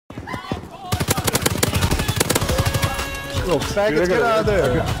Little faggots, get out of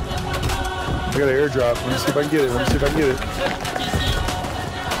there. I got an airdrop. Let me see if I can get it. Let me see if I can get it.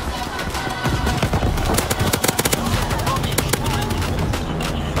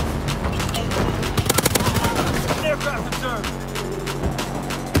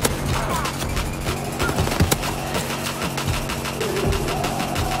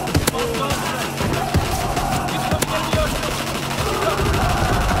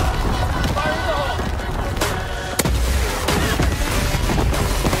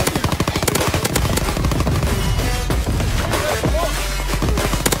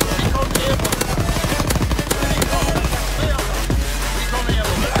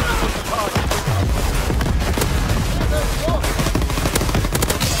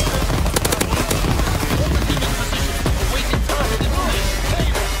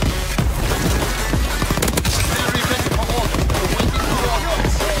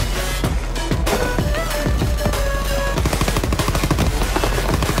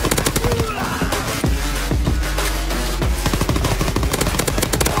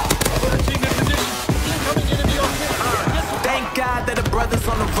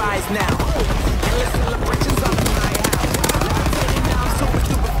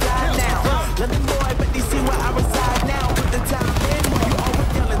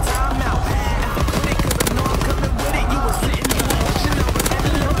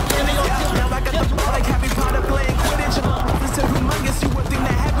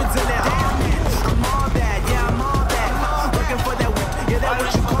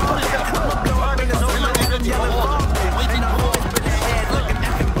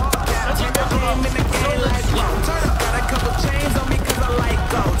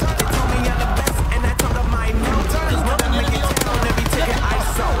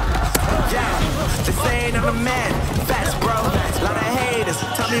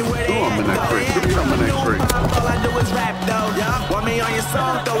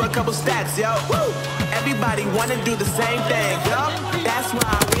 Everybody wanna do the same thing, yo. That's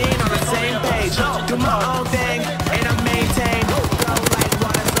why we ain't on the same page. Do my own thing, and I maintain. Flow like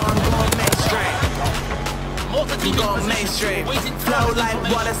water, so I'm going mainstream. I'm going mainstream. Flow like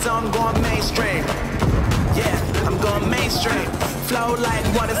water, so I'm going mainstream. Yeah, I'm going mainstream. Flow like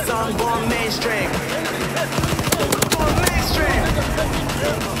water, so I'm going mainstream. I'm going mainstream.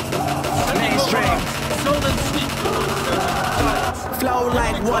 Mainstream. Flow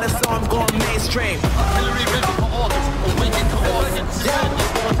like water, so I'm going mainstream. Artillery ready for orders. Awaiting coordinates.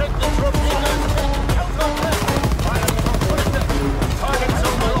 Protect the target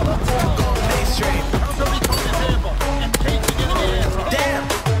zone locked. Going mainstream. Counter-recon is airborne. Engaging enemy aircraft. Damn.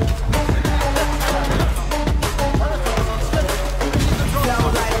 Flow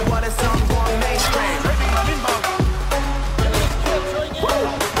like water, so I'm going mainstream.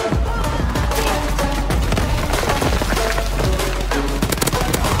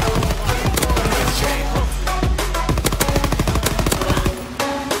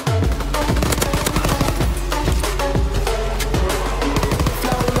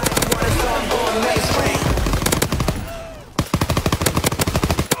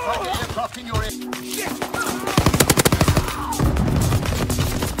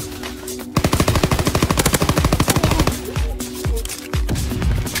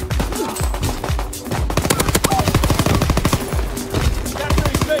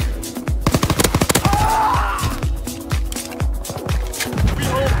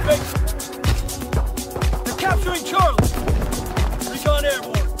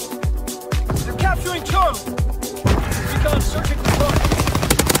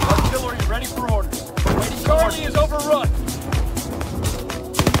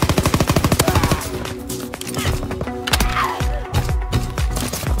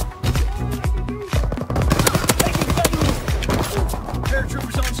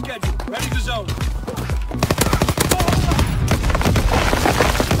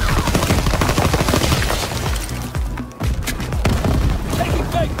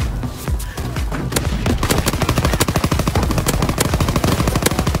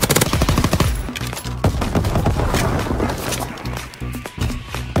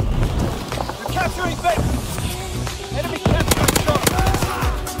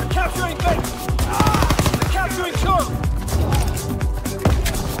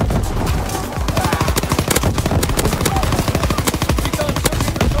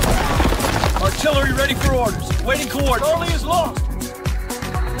 Artillery ready for orders. Waiting coordinates. Charlie is lost.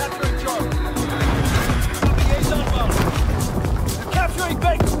 Capturing Charlie. Liaison bound. They're capturing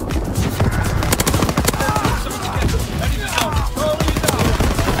base. Ready to zone. Charlie is out.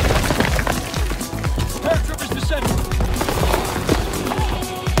 Paratroopers descending.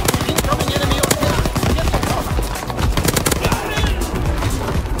 Incoming enemy on down. Get the cover.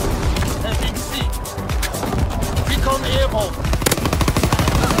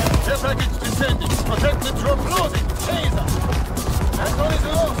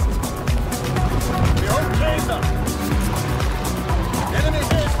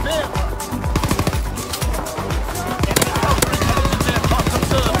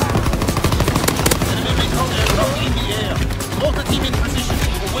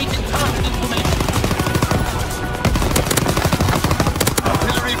 Awaiting target information.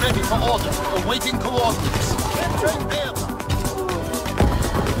 Artillery ready for order. Awaiting coordinates. Train there.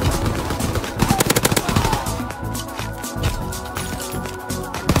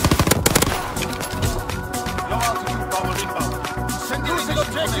 Low altitude bomber inbound. Sending using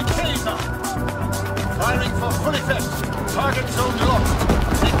objective taser. Firing for full effect. Target zone locked.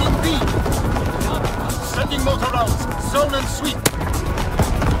 Taking B. Sending motor rounds. Zone and sweep.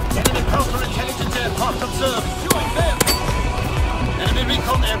 Enemy counterintelligence aircraft observed. Doing them. Enemy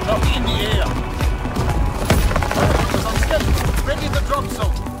recon aircraft in the air. Paratroopers on schedule. Ready in the drop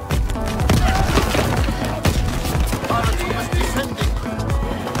zone. Paratroopers descending.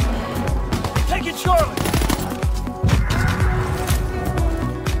 Take it, Charlie!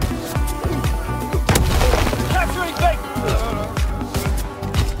 Capturing Baker!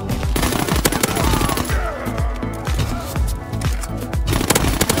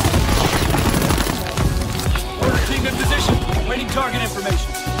 Order team in position. Waiting target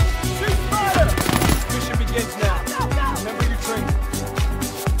information. Shoot fire! Mission begins now. Remember your training.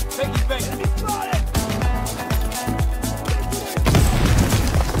 Take it, Baker.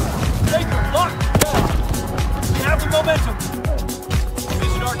 Baker, lock down. We have the momentum.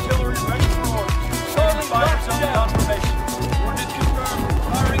 Mission artillery ready for orders. Solid fire zone confirmation. Coordinates confirmed.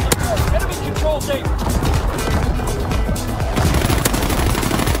 Firing on target. Enemy controls David.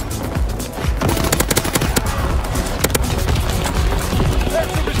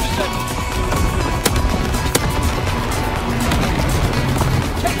 Paratroopers descending.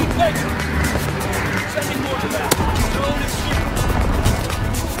 Taking Baker. Sending mortar back. Zone is secure.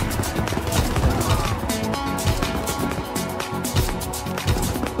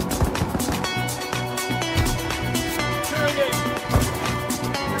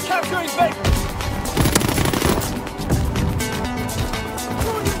 Capturing Baker!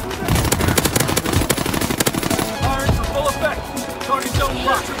 Firing for full effect. Target zone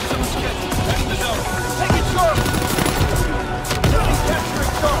locked. Troopers on the schedule. Heading the zone. Taking Charlie! Taking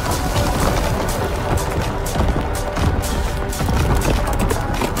capturing Charlie!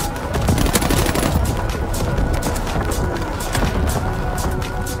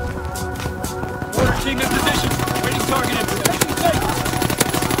 Order team in position. Waiting target information. Taking Baker!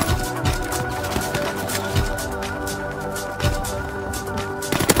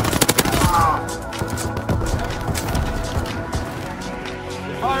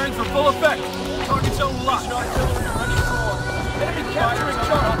 Firing for full effect. Target zone locked. Artillery ready for order. Enemy capturing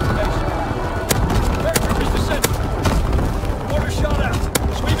Charlie. Paratroopers descending. Mortar shot out.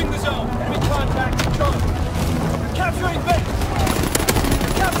 Sweeping the zone. Enemy contact with Charlie. They're capturing Baker.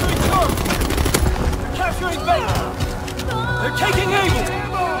 They're capturing Charlie. They're capturing Baker. They're taking Able.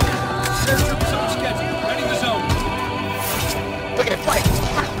 Paratroopers on the schedule. Ready the zone. Look at fight.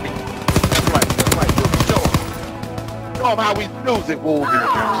 That's right. Show them how we lose it,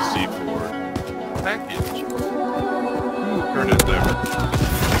 wol-va-rine. C4 package. Turn it over.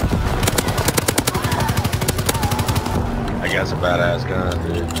 I got some badass guns,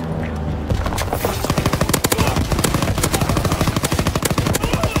 dude.